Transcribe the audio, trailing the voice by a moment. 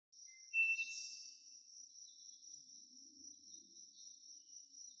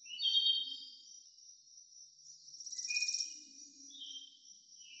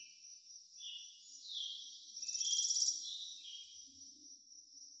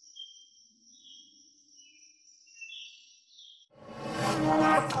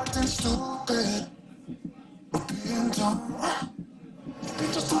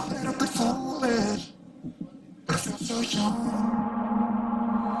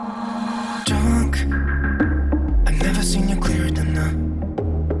Drunk, I've never seen you clearer than now.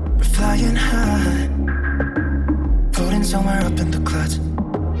 We're flying high, floating somewhere up in the clouds.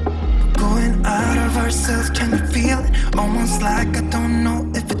 We're going out of ourselves, can you feel it? Almost like I don't know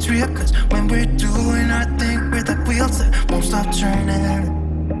if it's real. Cause when we're doing our thing, we're the wheels that won't stop turning.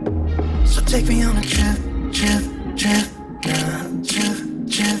 So take me on a trip, trip, trip, yeah. Trip,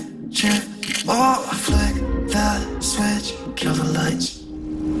 trip, trip. Oh, flick the switch, kill the lights.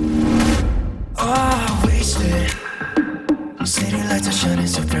 Oh, wasted. City lights are shining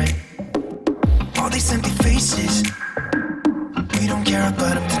so bright. All these empty faces, we don't care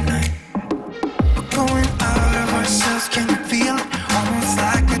about them tonight. We're going out of ourselves, can you feel it? Almost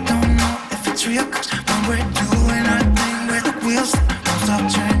like I don't know if it's real. Cause when we're doing our thing, we're the wheels that won't stop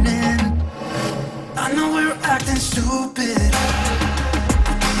turning. I know we're acting stupid,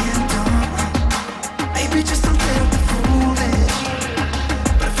 being dumb, maybe just a little bit foolish.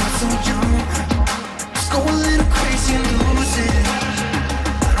 But I feel so young, just go a little crazy and lose it.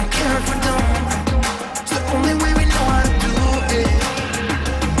 I don't care if we're dumb, it's the only way we know how to do it.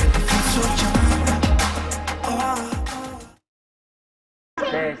 I feel so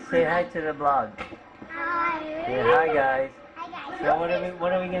young. Say hi to the vlog. Hi. Say hi, guys. Hi guys. So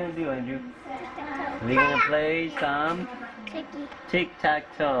what are we gonna do, Andrew? We're gonna play some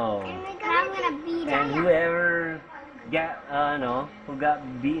tic-tac-toe. And I'm gonna beat And him. whoever who got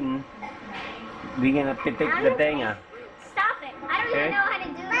beaten, we're gonna pick the thing up. Stop it. I don't Okay. even know how to do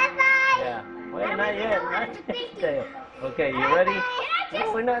it. Bye-bye. Yeah. Well, not yet. Not yet. Okay, you ready?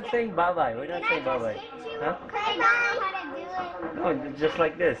 No, we're not saying bye-bye. We're not saying bye-bye. Huh? I don't know how to do it. No, just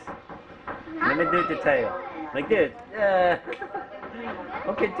like this. Let me do it to Tahoe. Like this.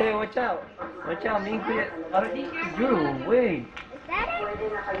 Okay, Tahoe, watch out. Watch out, me. Drew, wait. Is that it?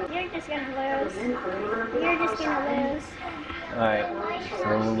 You're just gonna lose. You're just gonna lose. Alright, so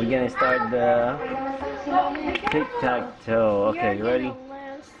we're gonna start the tic-tac-toe. Okay, you ready?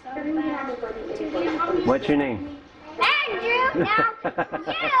 What's your name? Andrew, now you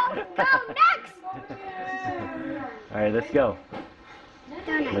go next. Alright, let's go.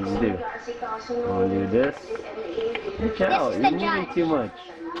 Let's do. We'll do this. Watch out, you're moving too much.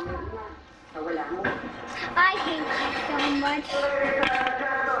 I hate you so much.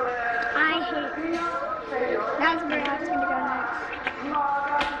 I hate you. That's where I was gonna go next.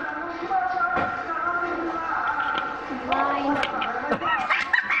 Blind.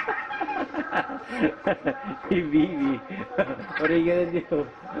 You beat me. What are you gonna do?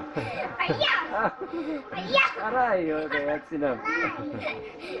 Alright, okay, that's enough.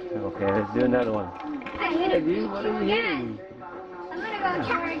 Okay, let's do another one. Hey, dude, what are you hitting? I'm gonna go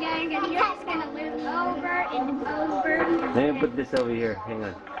tour again because you're just gonna lose over and over. Let me put this over here. Hang on.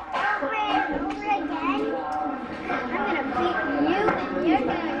 Over and over again. I'm gonna beat you and you're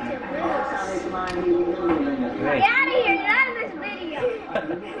going to lose. Hey. Get out of here, get out of this video.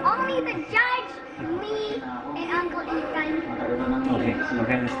 Only the judge, me, and Uncle Incline.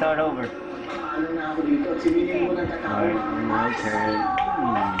 Okay, let's start over. Alright, my turn.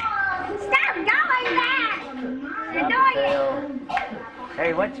 Stop going back! You're doing it!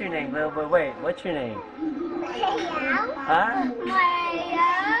 Hey, what's your name, little boy? Wait, what's your name? Tahoe. Huh?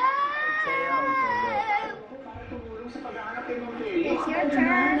 It's your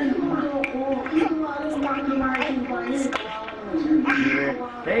turn.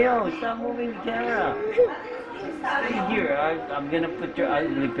 Tahoe, stop moving the camera. Stay here. I'm gonna put your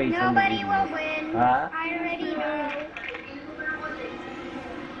ugly face on the Nobody video. will win. Huh? I already know.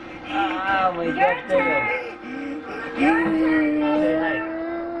 Oh my Your God, Tahoe. turn. Say hi.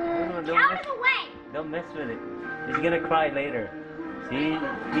 No, Out of the way. don't mess with it. He's gonna cry later. See?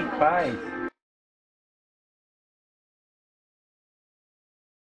 He cries.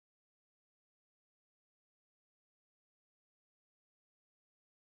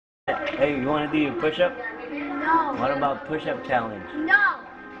 Hey, you wanna do your push-up? No. What about push-up challenge? No.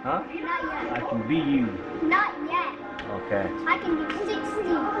 Huh? Not yet. I can beat you. Not yet. Okay. I can do 60.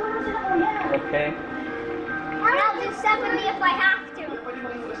 Okay. And I'll do 70 if I have to.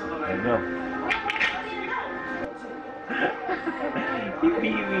 Okay, go. You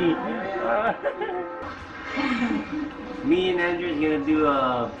beat me. Me and Andrew's gonna do a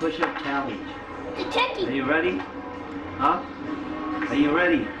push-up challenge. The Are turkey. you ready? Huh? Are you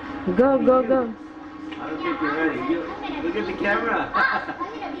ready? Go, go, go. I don't think you're ready. Look at the camera. I'm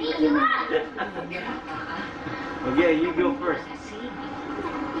gonna beat you up. Okay, you go first.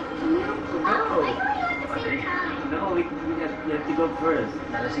 Oh, I thought you at the same time. No, we have to go first. We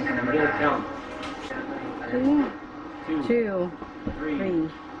gotta count. 2, 2, 3, 3,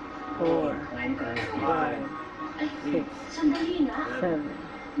 4, 5, 6, Sandali na. 7,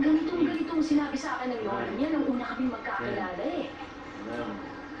 Ganitong sinabi sa akin ng lola niya nung una kami magkakilala eh.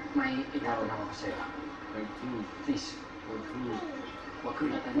 11, May itatanong ako sa'yo. 13, Please, 14, huwag ko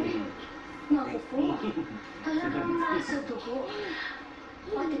natanungin. Naku po, talagang nasa dugo.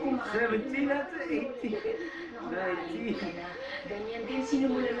 Pati kumakain. 17, that's 18, 19. Ganyan din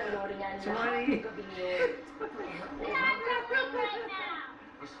sinumulan ng lola niya ang lahat ng gabi yun.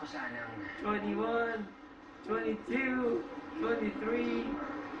 Gusto ko sanang 21, 22, 23.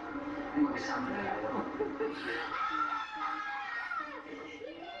 magkasama tayo.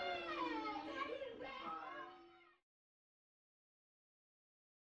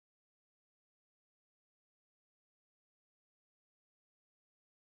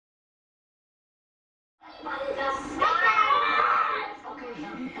 Okay,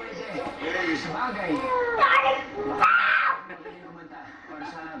 hindi pwede. Sabagay. Magaling kumanta para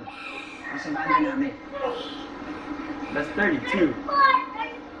sa banda namin. That's 32.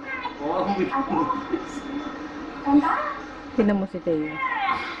 Oh, Tinan mo si Tayo.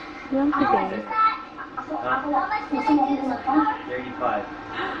 Yan si Tayo. Gusto mo akong kumanta? 35.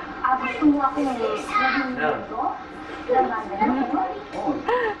 Gusto mo ako ng naging Oh.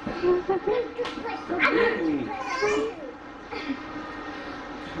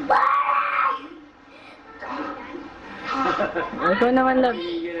 Ikaw naman, love.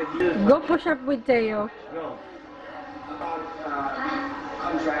 Go. Go push up with Tayo.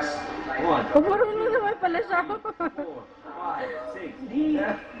 Contrast. 1, O, marunong naman pala siya. 4, 5, 6.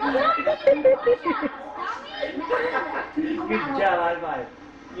 Good job, high five.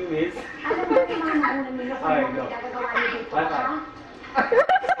 You miss. Alright, go. High five.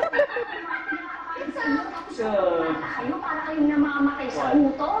 Kayo para kayong namamatay sa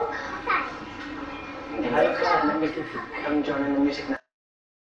utong. High five. Ang genre ng music na.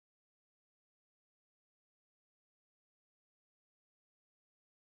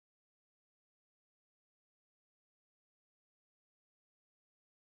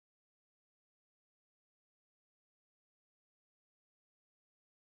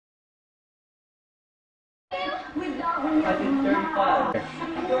 I did 35.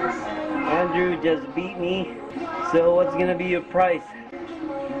 Andrew just beat me. So what's gonna be your price?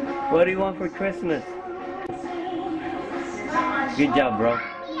 What do you want for Christmas? Good job, bro.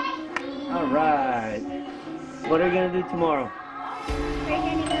 Alright. What are we gonna do tomorrow?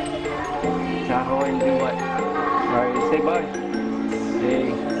 Tahoe and do what? Alright, say bye.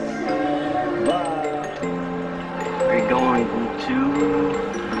 Say bye. We're going to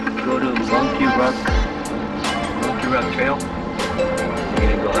go to Monkey Rock Trail. We're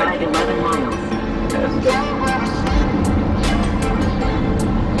gonna go hiking 11 miles. Yes.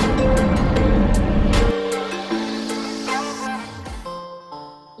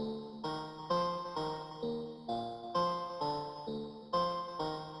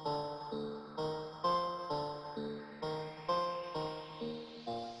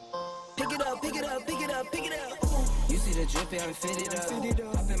 Pick it up, pick it up, pick it up, pick it up. You see the drip, yeah, I'm fitted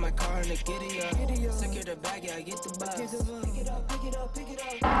up. Hop in my car and I get it up. Secure the bag, yeah, I get the bus. Pick it up, pick it up, pick it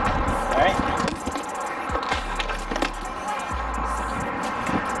up. Alright.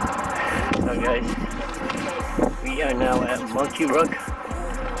 So guys, we are now at Monkey Rock.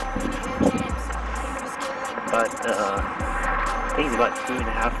 But I think it's about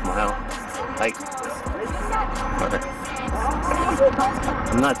 2.5 miles. Like,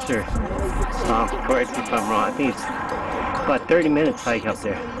 I'm not sure. Correct me if I'm wrong. I think it's about 30 minutes hike up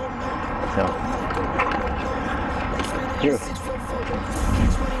there. So, here.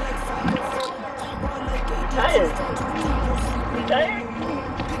 Tired? You tired?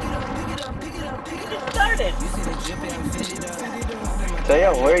 Get started. So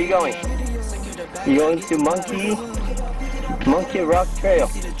yeah, where are you going? You going to Monkey Rock Trail?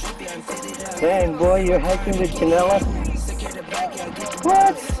 Dang boy, you're hiking with Janella?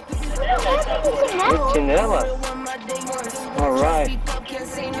 What? With Janella? Alright.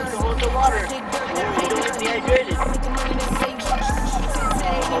 Hold the water. You don't get dehydrated.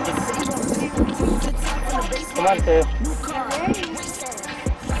 Come on, Theo.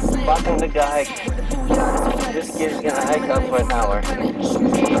 Bottom the guy. This kid's gonna hike up for an hour.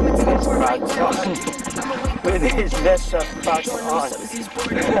 With his Crocs on. With his vest up, Crocs on.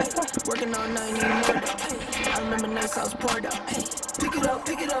 Working all night, need more though. I remember nights I was poured out. Pick it up,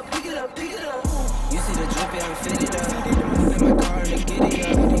 pick it up, pick it up, pick it up. You see the drip, yeah, I'm fitted up. Hop in my car and I get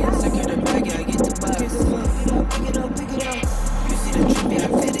it up. Secure the bag, yeah, I get the bus. Pick it up, pick it up. You see the drip, yeah,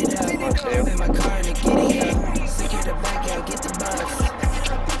 I'm fitted up. Hop in my car and I get it up. Secure the bag, yeah, I get the bus.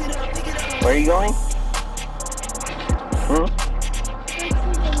 Where are you going? Hmm?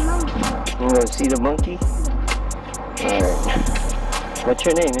 You gonna see the monkey? What's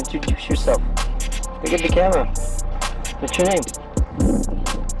your name? Introduce yourself. Look at the camera. What's your name?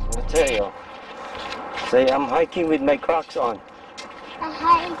 Mateo. Say, I'm hiking with my Crocs on. I'm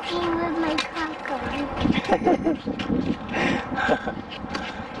hiking with my Crocs on.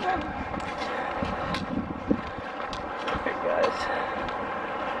 Alright guys.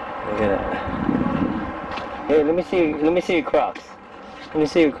 Look at that. Hey, let me see your Crocs. Let me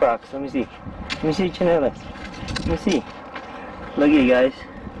see your Crocs. Let me see your chanelas. Let me see. Look at you guys.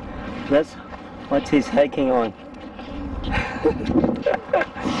 That's what he's hiking on.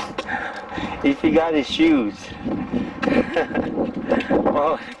 He forgot his shoes.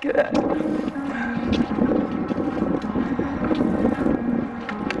 Oh, look at that.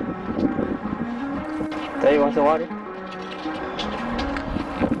 Tell you want some water?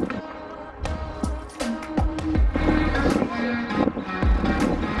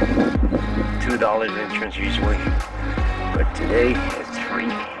 $2 entrance usually, but today it's free.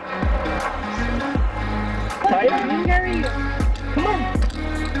 Tired? Carry you. Come on.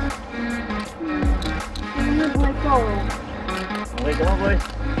 Let go. Wait, come on, boy.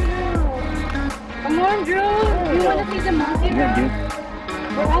 Come on, Drew. You want to see the monkey? Yeah, dude.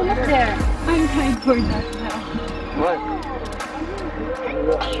 We're almost there. I'm trying for that now. What?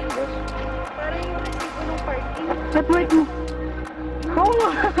 Ba't wait mo? Oo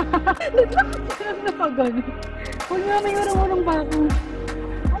nga. Napagano. Huwag nga may urong-urong pa ako.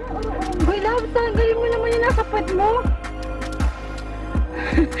 Hoy, love, tanggalin mo naman yung nakapat mo.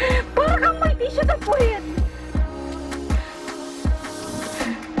 Para kang may tissue sa puwit.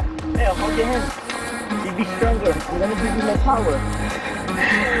 Hey, I'll hold your hand. You be stronger. I'm gonna give you my power.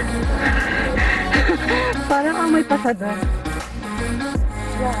 Para kang may pasada.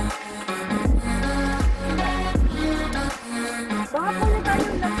 Yan. Baka pala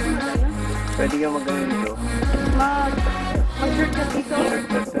tayong lahat magana. Pwede ka magaling dito. Mag-shortcut dito.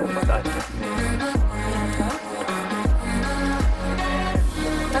 Shortcut sa pataas.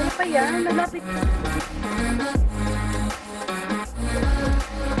 Ano pa yan? Lalapit.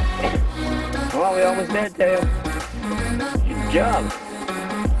 Come on, we almost there, Tayo. Good job.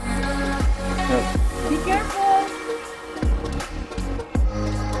 Be careful.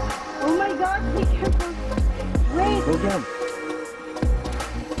 Oh my God, be careful. Wait. Good job.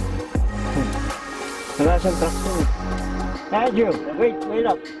 Wala siyang traction. Andrew, wait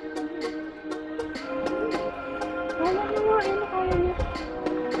up. Kaya niyo nga, ano kaya niyo?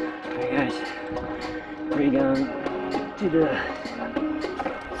 Hey guys, we're going to the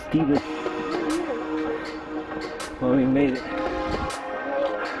steepest. Well, we made it.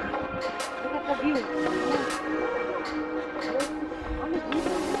 Look at the view.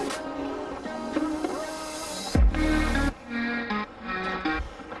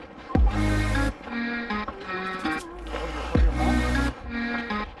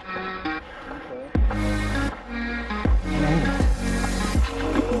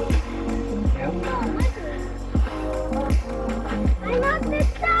 I love this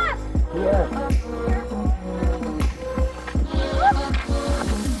stuff. Yeah.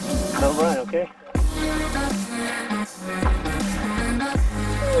 Don't run, okay?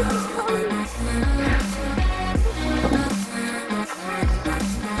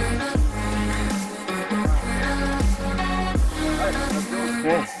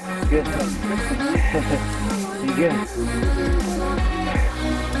 Yeah, good. You good?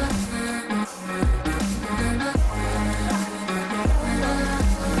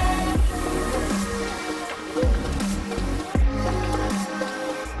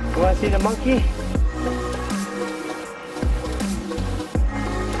 You want to see the monkey?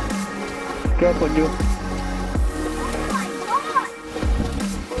 Careful, Drew.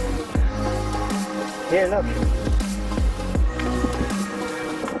 Here, look.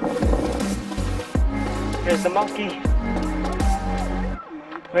 There's the monkey.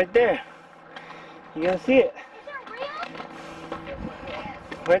 Right there. You gonna see it? Is it real?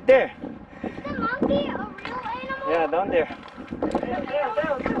 Right there. Is the monkey a real animal? Yeah, down there.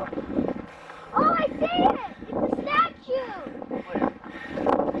 Oh, I see it. It's a statue.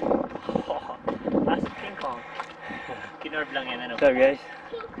 King Kong. Kinorb lang yan, ano? What's up, guys?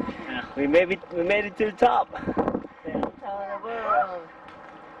 We made it to the top.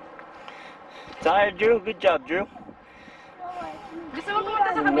 Tired, Drew? Good job, Drew. Gusto mo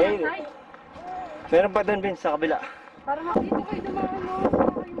pumunta sa We kabilang made it. side? Meron pa doon, Vince, sa kabila. Para makita kayo dumaan mo.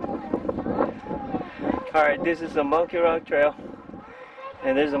 Alright, this is the Monkey Rock Trail.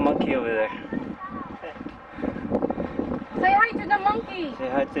 And there's a monkey over there. Say hi to the monkey. Say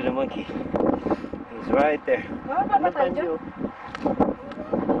hi to the monkey. He's right there. Baba ba tayo dyan?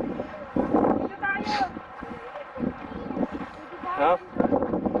 Dito tayo. Huh?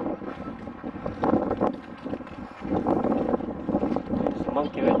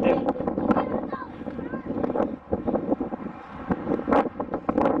 monkey right there.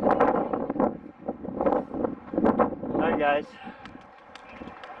 Alright guys.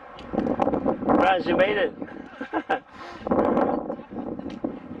 Franz, you made it.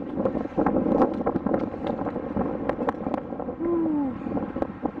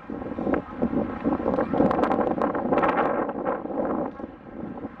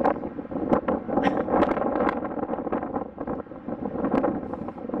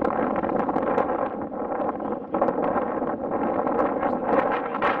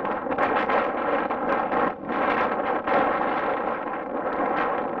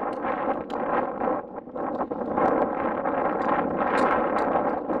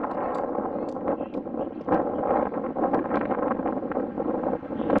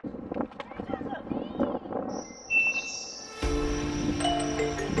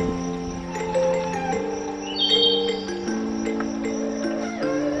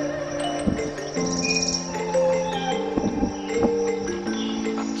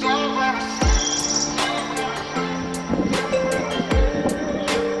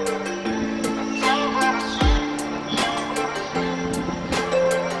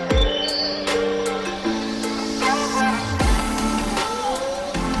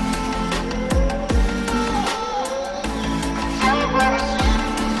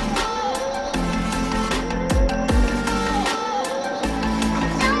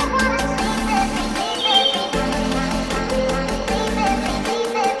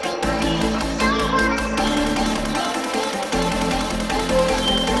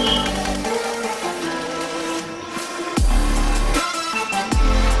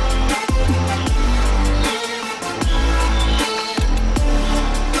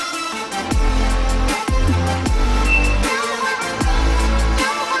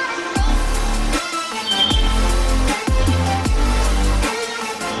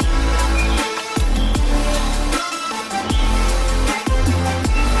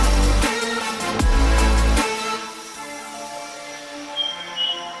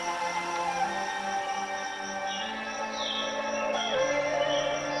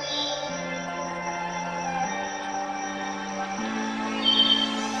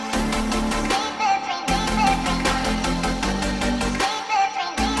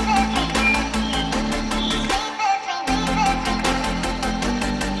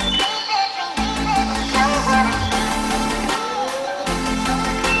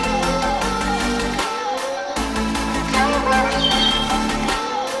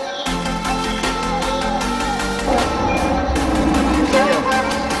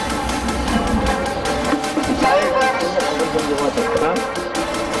 Huh?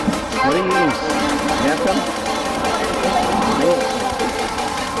 What do you use?